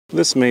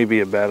This may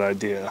be a bad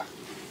idea.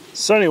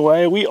 So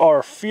anyway, we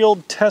are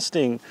field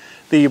testing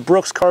the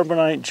Brooks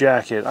Carbonite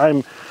Jacket.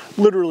 I'm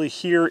literally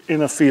here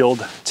in a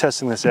field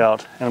testing this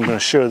out, and I'm going to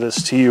show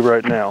this to you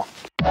right now.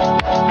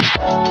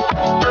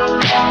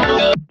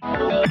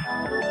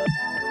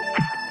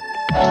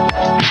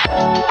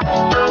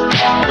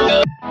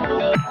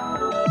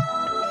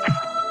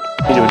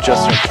 Need to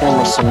adjust our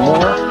camera some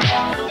more.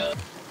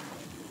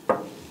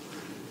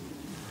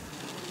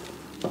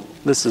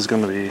 This is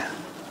going to be a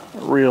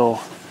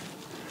real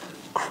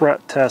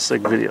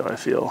crap-tastic video, I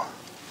feel.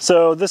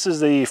 So this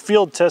is the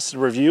field tested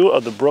review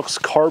of the Brooks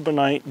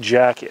Carbonite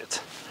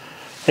Jacket.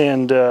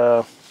 And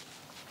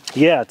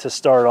yeah, to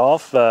start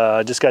off,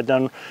 I just got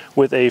done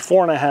with a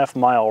 4.5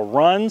 mile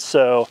run,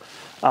 so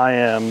I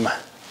am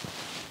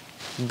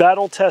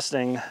battle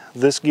testing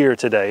this gear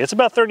today. It's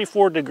about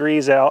 34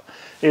 degrees out.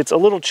 It's a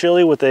little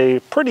chilly with a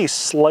pretty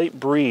slight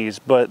breeze,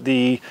 but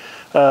the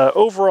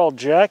overall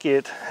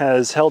jacket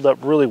has held up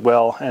really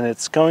well, and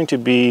it's going to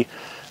be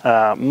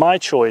my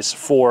choice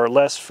for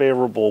less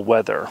favorable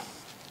weather.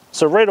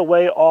 So right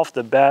away off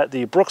the bat,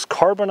 the Brooks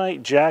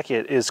Carbonite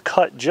Jacket is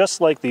cut just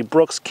like the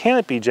Brooks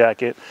Canopy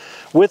Jacket,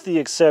 with the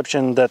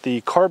exception that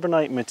the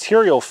carbonite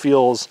material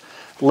feels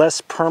less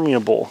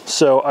permeable.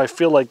 So I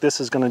feel like this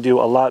is going to do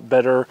a lot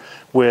better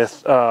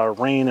with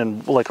rain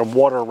and like a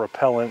water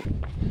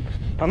repellent.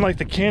 Unlike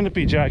the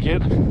Canopy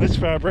Jacket, this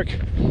fabric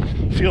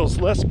feels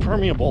less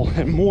permeable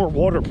and more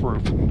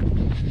waterproof.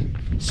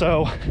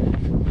 So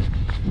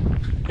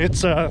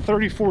it's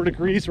 34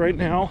 degrees right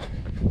now,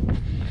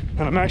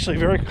 and I'm actually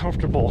very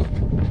comfortable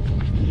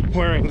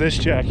wearing this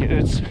jacket.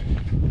 It's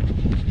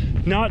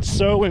not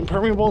so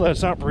impermeable that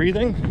it's not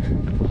breathing,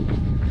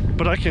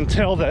 but I can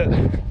tell that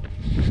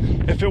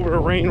if it were to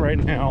rain right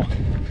now,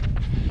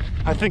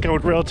 I think I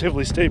would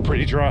relatively stay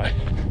pretty dry.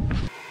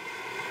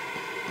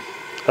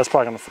 That's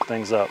probably gonna fuck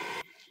things up.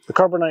 The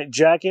Carbonite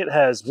Jacket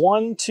has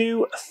 1,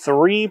 2,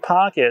 3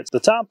 pockets. The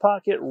top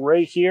pocket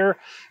right here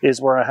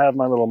is where I have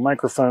my little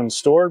microphone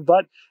stored,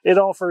 but it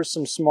offers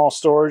some small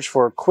storage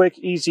for quick,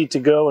 easy to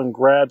go and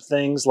grab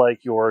things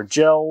like your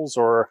gels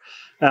or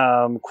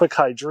quick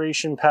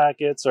hydration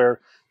packets, or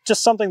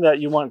just something that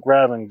you want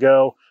grab and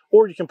go.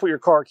 Or you can put your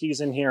car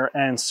keys in here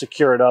and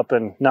secure it up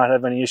and not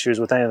have any issues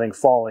with anything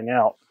falling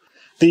out.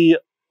 The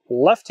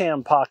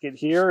left-hand pocket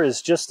here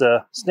is just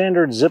a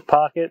standard zip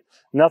pocket,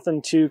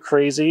 nothing too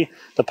crazy.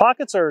 The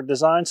pockets are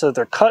designed so that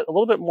they're cut a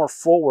little bit more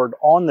forward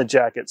on the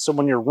jacket, so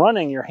when you're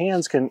running, your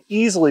hands can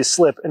easily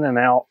slip in and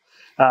out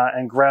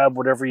and grab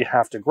whatever you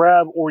have to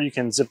grab, or you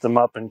can zip them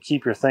up and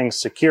keep your things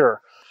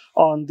secure.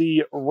 On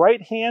the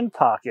right-hand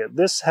pocket,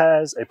 this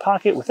has a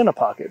pocket within a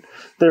pocket.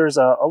 There's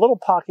a little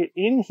pocket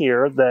in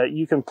here that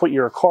you can put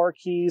your car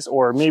keys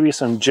or maybe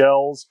some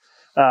gels,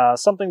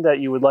 something that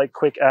you would like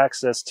quick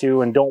access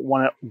to and don't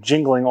want it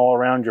jingling all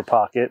around your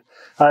pocket.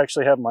 I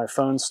actually have my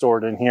phone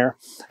stored in here.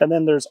 And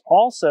then there's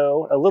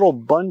also a little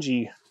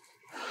bungee,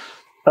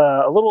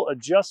 a little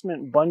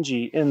adjustment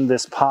bungee in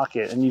this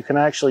pocket, and you can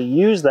actually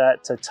use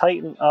that to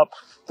tighten up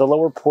the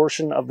lower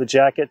portion of the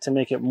jacket to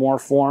make it more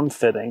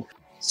form-fitting.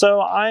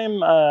 So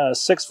I'm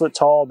 6 foot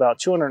tall, about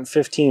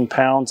 215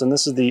 pounds, and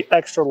this is the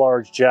extra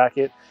large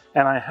jacket,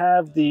 and I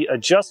have the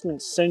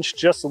adjustment cinched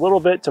just a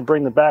little bit to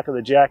bring the back of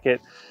the jacket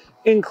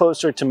in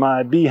closer to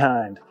my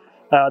behind.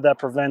 That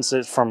prevents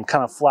it from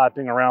kind of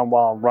flapping around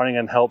while I'm running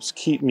and helps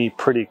keep me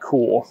pretty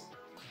cool.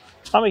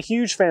 I'm a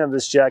huge fan of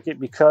this jacket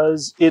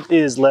because it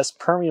is less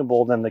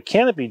permeable than the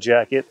Canopy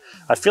Jacket.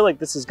 I feel like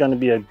this is going to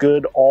be a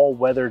good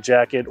all-weather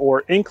jacket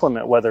or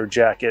inclement weather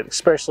jacket,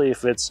 especially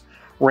if it's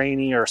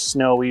rainy or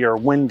snowy or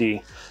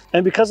windy.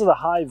 And because of the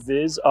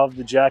hi-vis of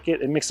the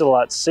jacket, it makes it a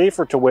lot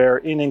safer to wear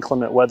in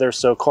inclement weather,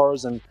 so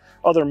cars and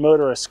other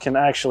motorists can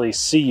actually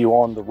see you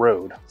on the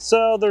road.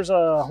 So there's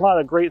a lot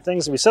of great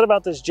things to be said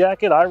about this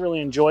jacket. I really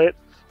enjoy it.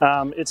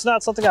 It's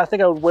not something I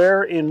think I would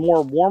wear in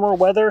more warmer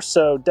weather,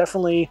 so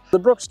definitely the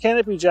Brooks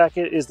Canopy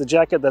Jacket is the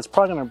jacket that's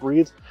probably going to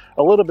breathe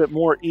a little bit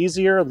more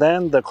easier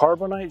than the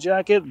Carbonite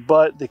Jacket,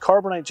 but the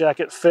Carbonite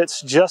Jacket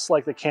fits just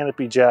like the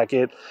Canopy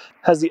Jacket,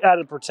 has the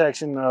added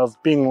protection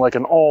of being like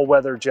an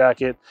all-weather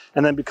jacket,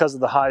 and then because of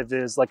the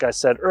hi-vis, like I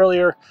said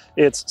earlier,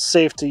 it's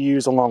safe to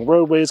use along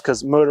roadways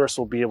because motorists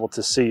will be able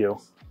to see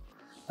you.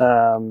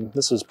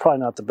 This was probably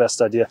not the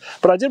best idea,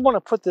 but I did want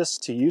to put this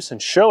to use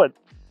and show it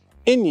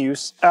in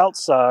use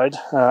outside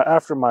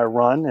after my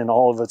run in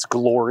all of its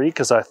glory,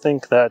 because I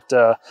think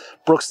that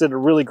Brooks did a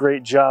really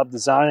great job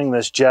designing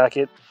this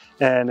jacket,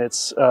 and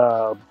it's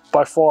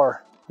by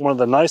far one of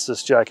the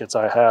nicest jackets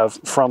I have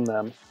from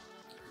them.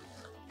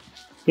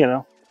 You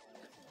know.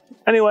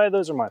 Anyway,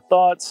 those are my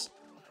thoughts.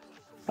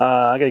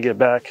 I gotta get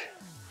back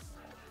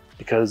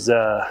because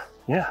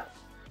yeah,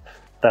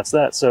 that's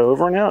that. So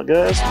over and out,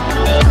 guys.